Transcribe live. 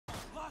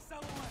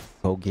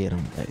Go get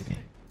him, baby.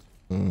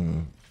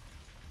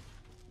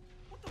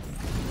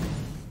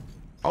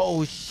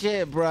 Oh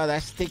shit, bro,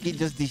 that sticky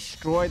just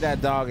destroyed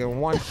that dog in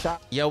one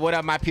shot. Yo, what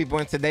up, my people?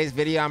 In today's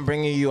video, I'm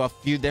bringing you a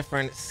few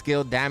different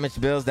skill damage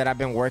builds that I've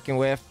been working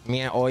with. Me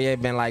and Oye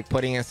have been like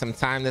putting in some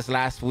time this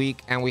last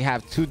week, and we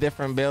have two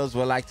different builds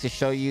we'd like to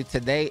show you.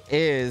 Today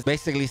is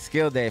basically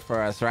skill day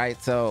for us,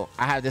 right? So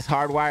I have this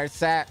hardwired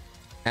set,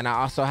 and I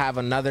also have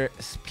another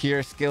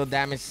pure skill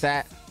damage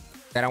set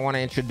that I want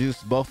to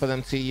introduce both of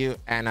them to you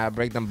and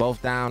break them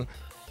both down.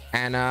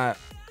 And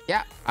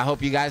yeah, I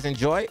hope you guys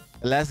enjoy.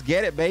 Let's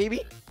get it,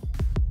 baby.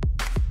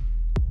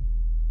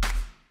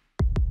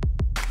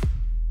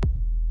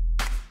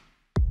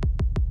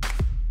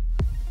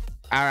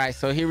 All right,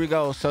 so here we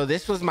go. So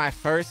this was my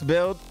first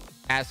build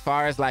as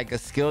far as like a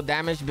skill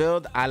damage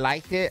build. I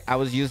liked it. I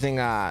was using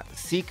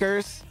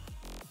Seekers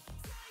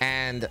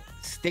and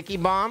Sticky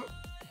Bomb,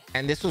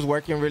 and this was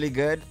working really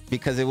good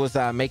because it was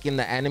making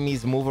the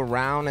enemies move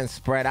around and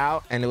spread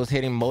out, and it was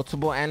hitting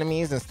multiple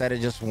enemies instead of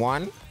just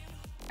one.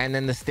 And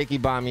then the Sticky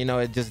Bomb, you know,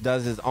 it just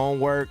does its own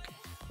work,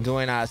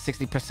 doing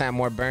 60%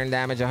 more burn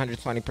damage,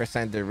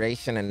 120%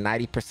 duration, and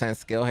 90%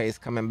 skill haste,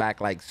 coming back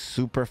like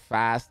super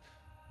fast.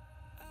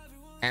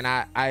 And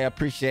I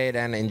appreciate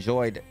and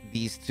enjoyed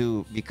these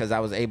two because I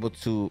was able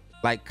to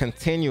like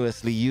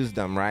continuously use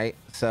them, right?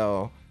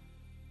 So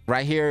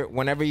right here,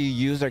 whenever you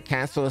use or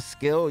cancel a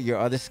skill, your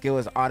other skill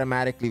is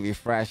automatically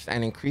refreshed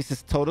and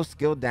increases total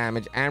skill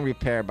damage and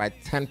repair by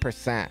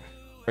 10%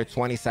 for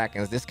 20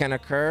 seconds. This can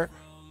occur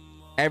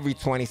every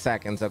 20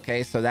 seconds,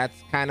 okay? So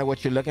that's kind of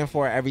what you're looking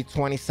for, every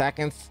 20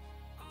 seconds.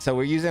 So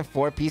we're using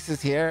 4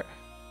 pieces here.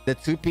 The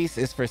 2-piece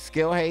is for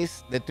skill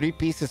haste. The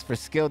 3-piece is for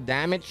skill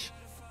damage.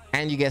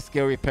 And you get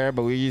skill repair,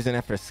 but we're using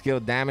it for skill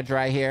damage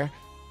right here.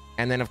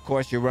 And then of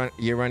course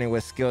you're running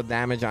with skill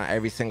damage on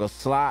every single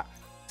slot,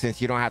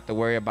 since you don't have to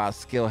worry about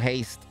skill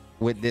haste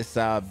with this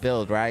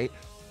build, right?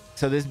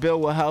 So this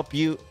build will help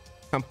you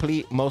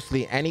complete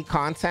mostly any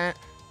content,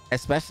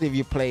 especially if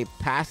you play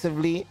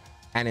passively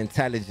and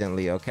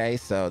intelligently, okay?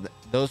 So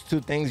those two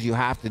things you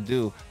have to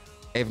do.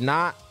 If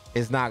not,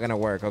 it's not gonna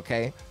work,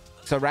 okay?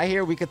 So right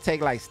here we could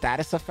take like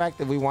status effect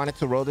if we wanted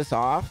to roll this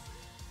off,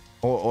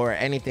 or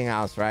anything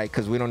else, right?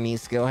 Because we don't need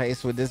skill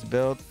haste with this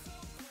build.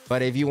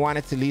 But if you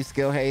wanted to leave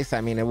skill haste,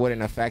 I mean, it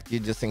wouldn't affect you,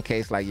 just in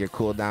case like your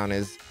cooldown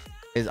is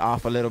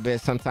off a little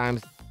bit.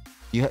 Sometimes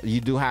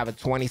you do have a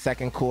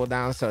 20-second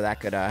cooldown, so that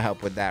could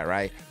help with that,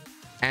 right?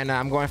 And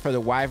I'm going for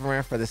the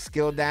Wyvern for the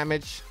skill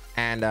damage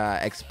and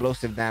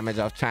explosive damage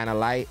of China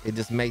Light. It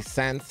just makes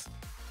sense.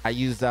 I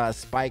use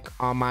Spike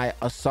on my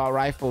assault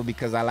rifle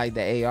because I like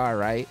the AR,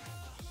 right?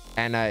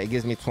 And it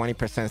gives me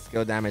 20%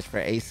 skill damage for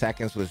 8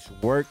 seconds, which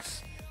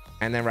works.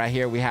 And then right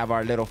here we have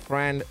our little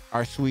friend,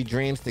 our Sweet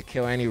Dreams, to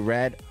kill any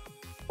red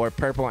or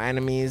purple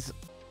enemies.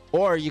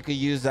 Or you could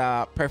use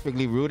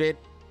Perfectly Rooted,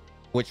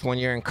 which when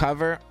you're in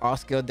cover, all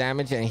skill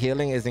damage and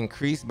healing is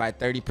increased by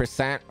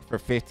 30% for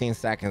 15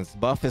 seconds.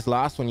 Buff is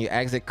lost when you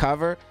exit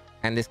cover,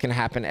 and this can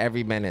happen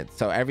every minute.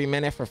 So every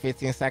minute for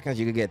 15 seconds,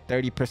 you could get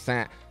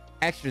 30%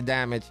 extra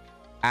damage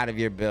out of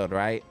your build,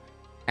 right?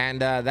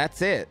 And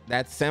that's it.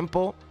 That's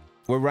simple.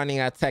 We're running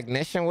a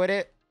Technician with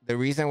it. The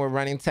reason we're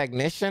running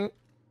Technician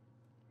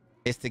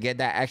is to get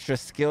that extra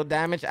skill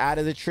damage out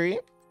of the tree,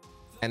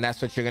 and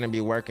that's what you're going to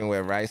be working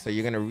with, right? So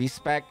you're going to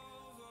respec.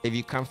 If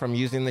you come from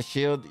using the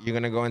shield, you're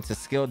going to go into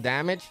skill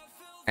damage,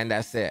 and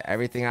that's it.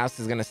 Everything else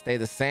is going to stay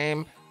the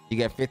same. You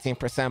get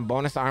 15%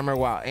 bonus armor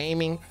while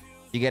aiming.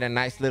 You get a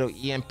nice little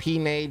EMP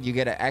nade. You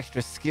get an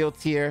extra skill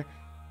tier,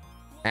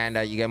 and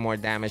you get more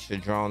damage to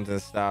drones and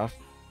stuff.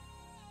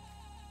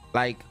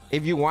 Like,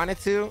 if you wanted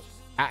to,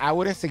 I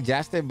wouldn't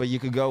suggest it, but you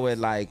could go with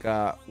like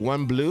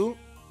 1 blue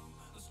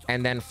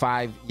and then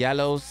 5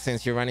 yellows,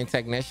 since you're running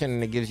Technician,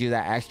 and it gives you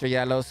that extra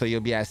yellow, so you'll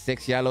be at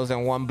 6 yellows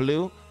and 1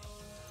 blue.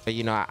 But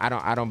you know,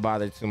 I don't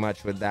bother too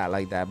much with that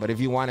like that. But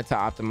if you wanted to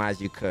optimize,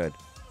 you could.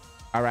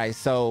 All right,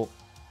 so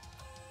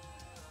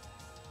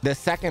the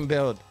second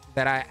build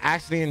that I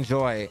actually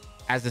enjoy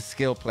as a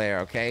skill player,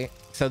 okay?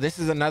 So this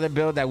is another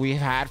build that we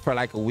had for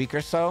like a week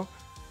or so,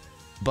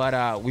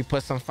 but we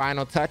put some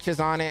final touches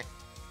on it,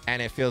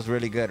 and it feels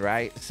really good,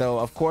 right? So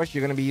of course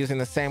you're gonna be using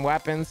the same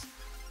weapons.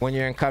 When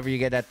you're in cover, you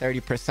get that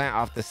 30%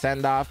 off the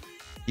send-off.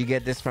 You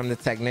get this from the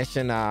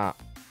Technician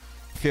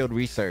field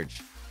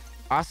research.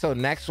 Also,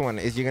 next one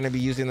is you're going to be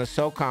using the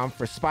SOCOM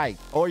for Spike,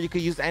 or you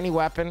could use any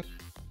weapon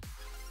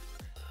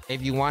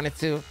if you wanted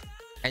to.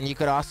 And you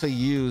could also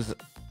use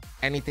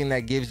anything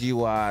that gives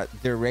you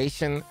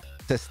duration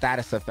to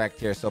status effect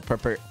here. So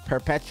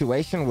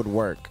perpetuation would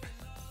work.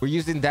 We're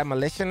using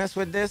Demolitionist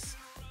with this,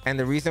 and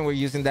the reason we're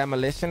using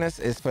Demolitionist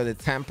is for the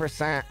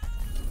 10%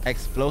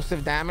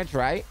 explosive damage,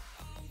 right?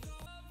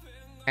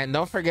 And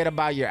don't forget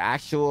about your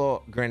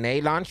actual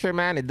grenade launcher,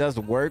 man. It does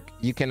work.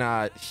 You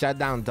can shut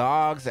down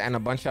dogs and a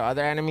bunch of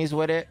other enemies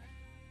with it.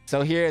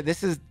 So here,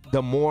 this is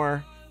the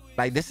more,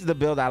 like, this is the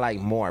build I like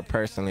more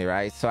personally,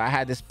 right? So I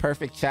had this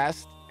perfect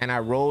chest, and I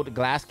rolled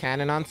glass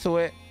cannon onto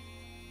it.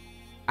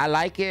 I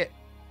like it.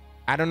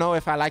 I don't know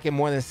if I like it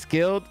more than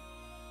skilled,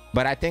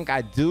 but I think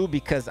I do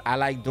because I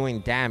like doing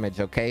damage.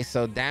 Okay,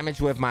 so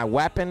damage with my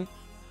weapon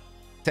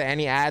to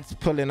any ads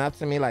pulling up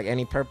to me, like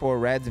any purple or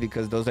reds,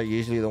 because those are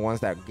usually the ones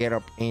that get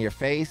up in your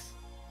face.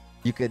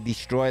 You could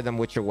destroy them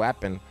with your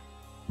weapon.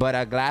 But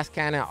a glass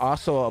cannon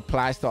also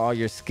applies to all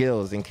your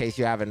skills, in case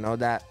you haven't known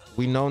that.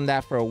 We've known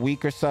that for a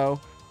week or so,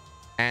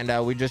 and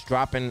we're just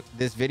dropping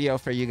this video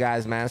for you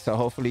guys, man. So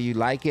hopefully you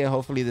like it.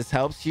 Hopefully this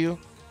helps you,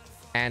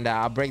 and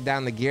I'll break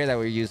down the gear that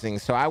we're using.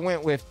 So I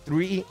went with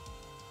 3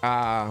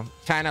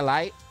 China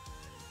Light,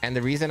 and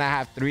the reason I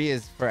have 3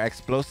 is for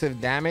explosive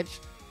damage,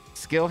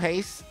 skill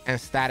haste, and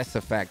status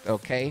effect.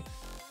 Okay,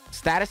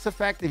 status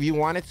effect, if you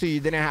wanted to, you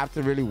didn't have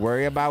to really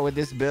worry about with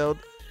this build,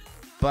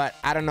 but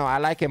I don't know, I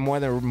like it more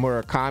than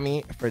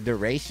Murakami for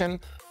duration,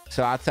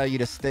 so I'll tell you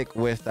to stick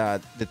with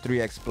the 3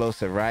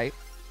 explosive, right?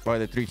 Or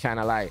the 3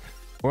 China Light.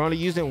 We're only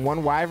using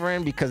 1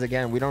 Wyvern because,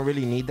 again, we don't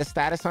really need the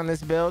status on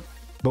this build,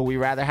 but we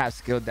rather have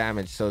skill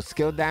damage. So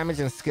skill damage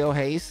and skill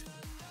haste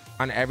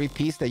on every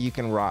piece that you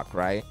can rock,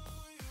 right?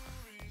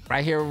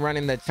 Right here, we're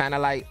running the China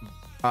Light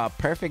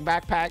perfect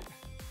backpack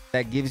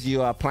that gives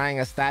you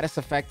applying a status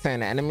effect to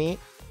an enemy,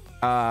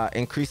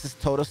 increases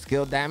total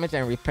skill damage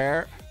and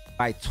repair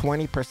by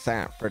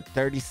 20% for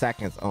 30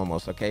 seconds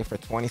almost. Okay, for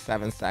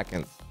 27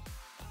 seconds.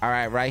 All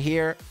right, right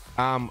here,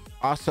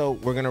 also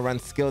we're gonna run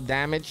skill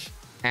damage,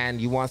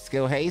 and you want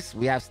skill haste.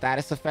 We have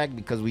status effect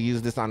because we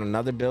use this on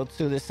another build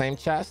too, the same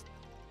chest.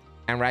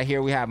 And right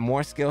here we have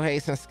more skill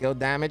haste and skill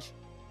damage.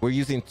 We're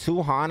using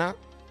 2 Hana,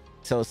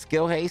 so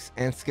skill haste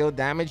and skill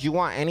damage. You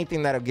want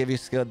anything that'll give you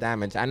skill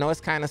damage. I know it's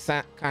kind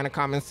of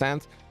common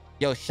sense.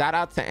 Yo, shout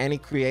out to any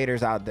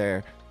creators out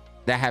there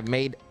that have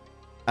made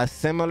a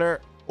similar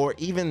or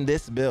even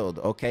this build.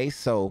 Okay,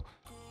 so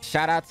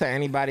shout out to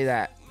anybody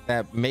that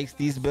makes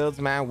these builds,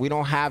 man. We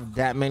don't have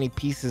that many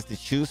pieces to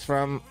choose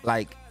from.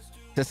 Like,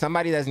 to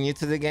somebody that's new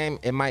to the game,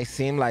 it might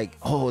seem like,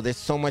 oh, there's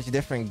so much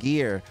different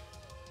gear,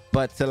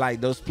 but to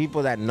like those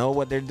people that know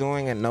what they're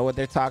doing and know what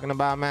they're talking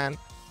about, man,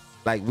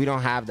 like, we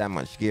don't have that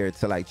much gear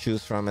to like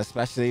choose from,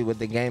 especially with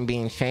the game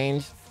being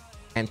changed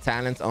and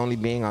talents only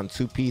being on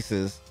 2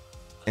 pieces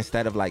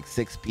instead of like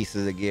 6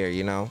 pieces of gear,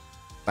 you know?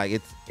 Like,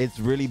 it's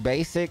really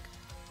basic,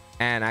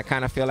 and I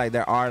kind of feel like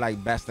there are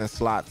like best in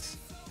slots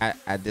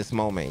at this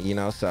moment, you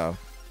know? So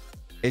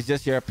it's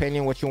just your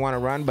opinion what you want to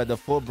run, but the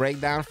full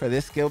breakdown for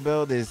this skill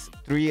build is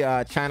 3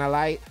 China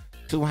Light,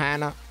 2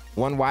 Hana,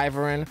 1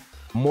 Wyvern,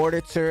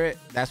 mortar turret.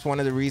 That's one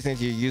of the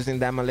reasons you're using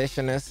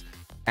Demolitionist.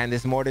 And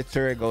this mortar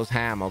turret goes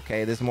ham.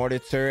 Okay, this mortar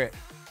turret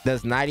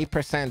does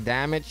 90%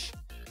 damage.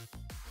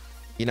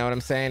 You know what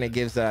I'm saying? It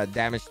gives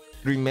damage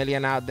 3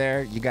 million out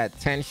there. You got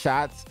 10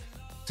 shots,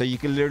 so you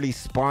can literally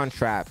spawn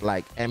trap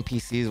like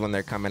NPCs when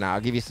they're coming out.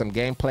 I'll give you some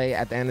gameplay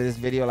at the end of this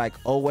video, like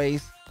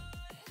always.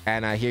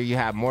 And here you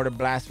have mortar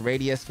blast,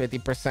 radius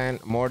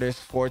 50%, mortars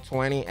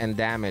 420, and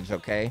damage.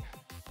 Okay,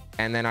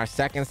 and then our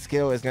second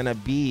skill is gonna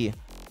be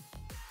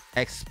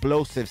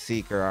explosive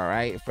seeker. All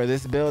right, for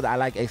this build I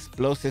like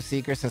explosive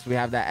seeker since we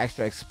have that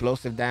extra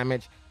explosive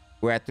damage.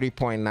 We're at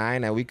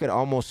 3.9, and we could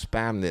almost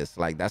spam this.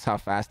 Like, that's how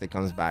fast it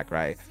comes back,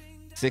 right?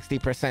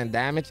 60%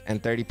 damage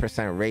and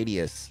 30%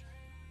 radius,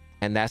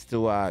 and that's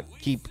to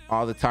keep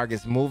all the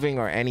targets moving,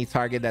 or any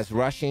target that's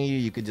rushing you,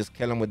 you could just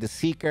kill them with the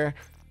seeker,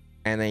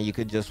 and then you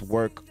could just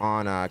work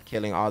on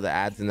killing all the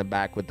ads in the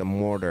back with the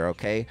mortar.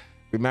 Okay,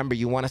 remember,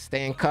 you want to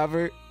stay in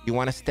cover, you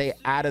want to stay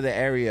out of the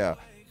area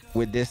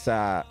with this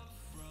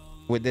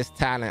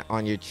talent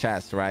on your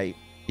chest, right?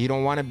 You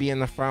don't want to be in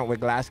the front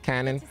with glass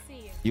cannon,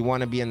 you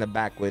want to be in the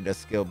back with a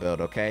skill build.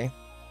 Okay,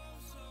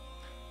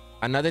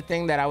 another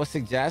thing that I would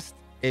suggest,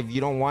 if you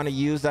don't want to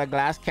use a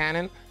glass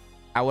cannon,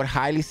 I would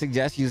highly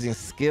suggest using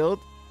skilled,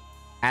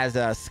 as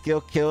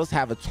skill kills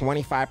have a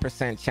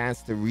 25%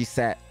 chance to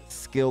reset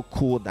skill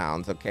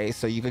cooldowns. Okay,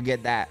 so you could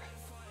get that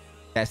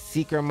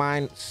seeker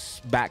mine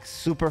back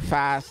super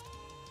fast.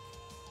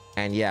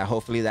 And yeah,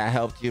 hopefully that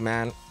helped you,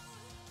 man.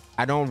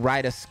 I don't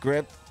write a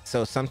script,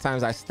 so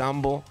sometimes I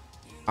stumble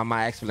on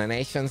my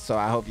explanations, so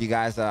I hope you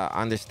guys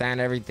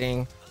understand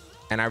everything,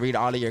 and I read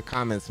all of your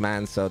comments,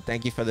 man. So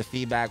thank you for the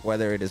feedback,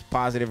 whether it is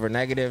positive or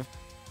negative.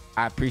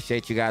 I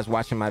appreciate you guys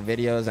watching my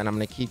videos, and I'm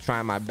gonna keep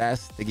trying my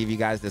best to give you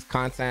guys this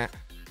content.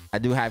 I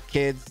do have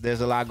kids,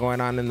 there's a lot going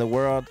on in the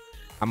world.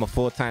 I'm a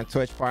full-time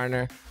Twitch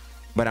partner,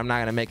 but I'm not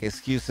gonna make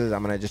excuses.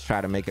 I'm gonna just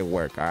try to make it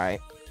work. All right,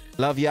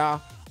 love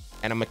y'all,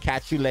 and I'm gonna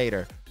catch you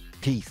later.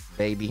 Peace,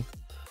 baby.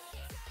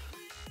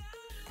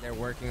 They're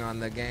working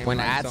on the game. When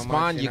ads so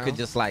spawn, you could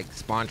just like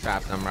spawn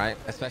trap them, right?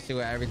 Especially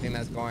with everything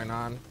that's going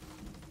on,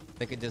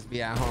 they could just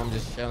be at home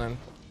just chilling.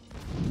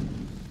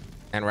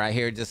 And right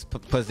here, just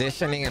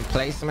positioning and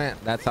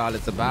placement, that's all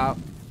it's about.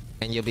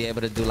 And you'll be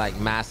able to do like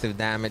massive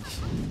damage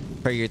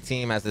for your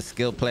team as a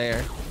skill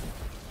player,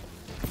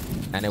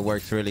 and it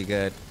works really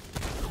good.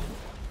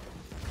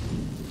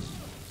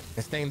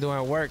 This thing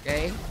doing work,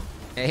 eh?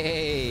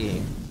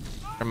 Hey,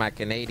 for my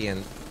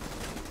Canadians.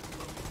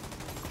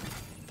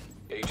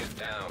 Agent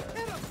down.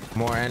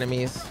 More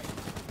enemies.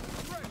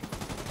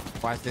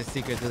 Watch this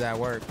seeker do that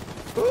work.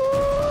 Ooh,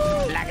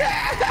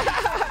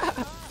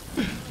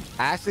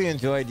 I actually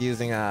enjoyed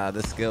using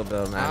the skill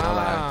build, man. No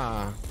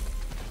lie.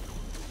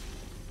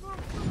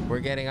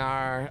 We're getting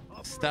our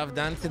stuff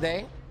done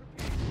today.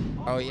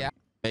 Oh yeah.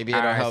 Maybe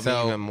it'll help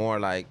me even more.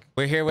 Like,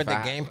 we're here with the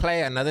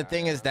gameplay. Another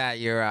thing is that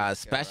your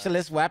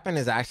specialist weapon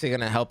is actually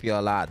gonna help you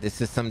a lot.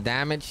 This is some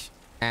damage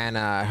and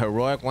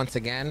heroic once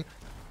again,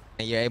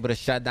 and you're able to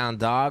shut down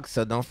dogs.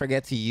 So don't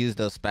forget to use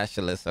those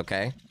specialists,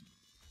 okay?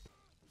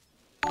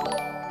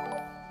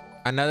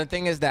 Another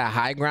thing is that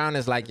high ground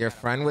is like your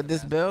friend with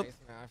this build.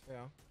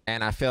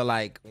 And I feel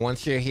like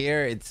once you're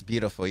here, it's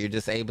beautiful. You're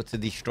just able to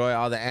destroy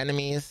all the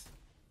enemies.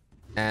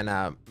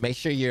 And make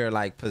sure your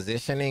like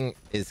positioning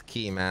is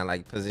key, man.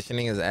 Like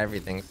positioning is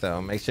everything. So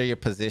make sure you're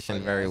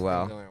positioned very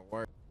well.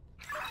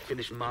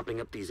 Finish mopping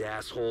up these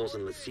assholes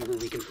and let's see what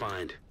we can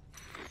find.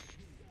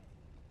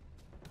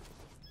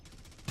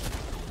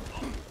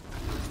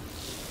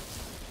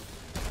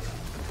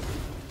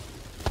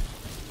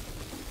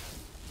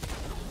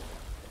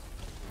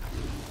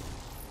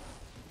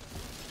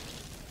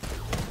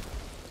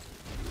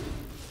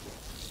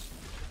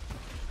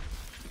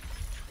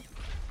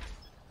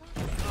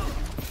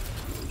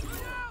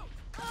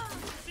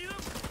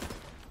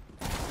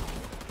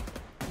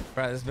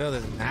 Bro, this build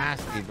is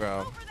nasty,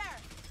 bro.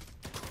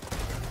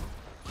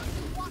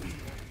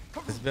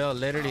 This build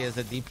literally is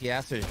a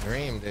DPSer's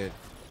dream, dude.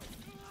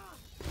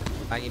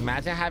 Like,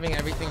 imagine having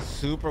everything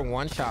super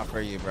one-shot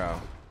for you,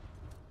 bro.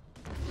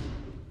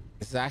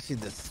 This is actually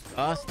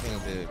disgusting,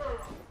 dude.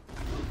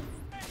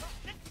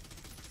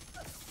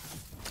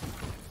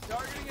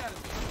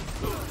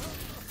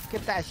 Look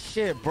at that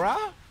shit, bro.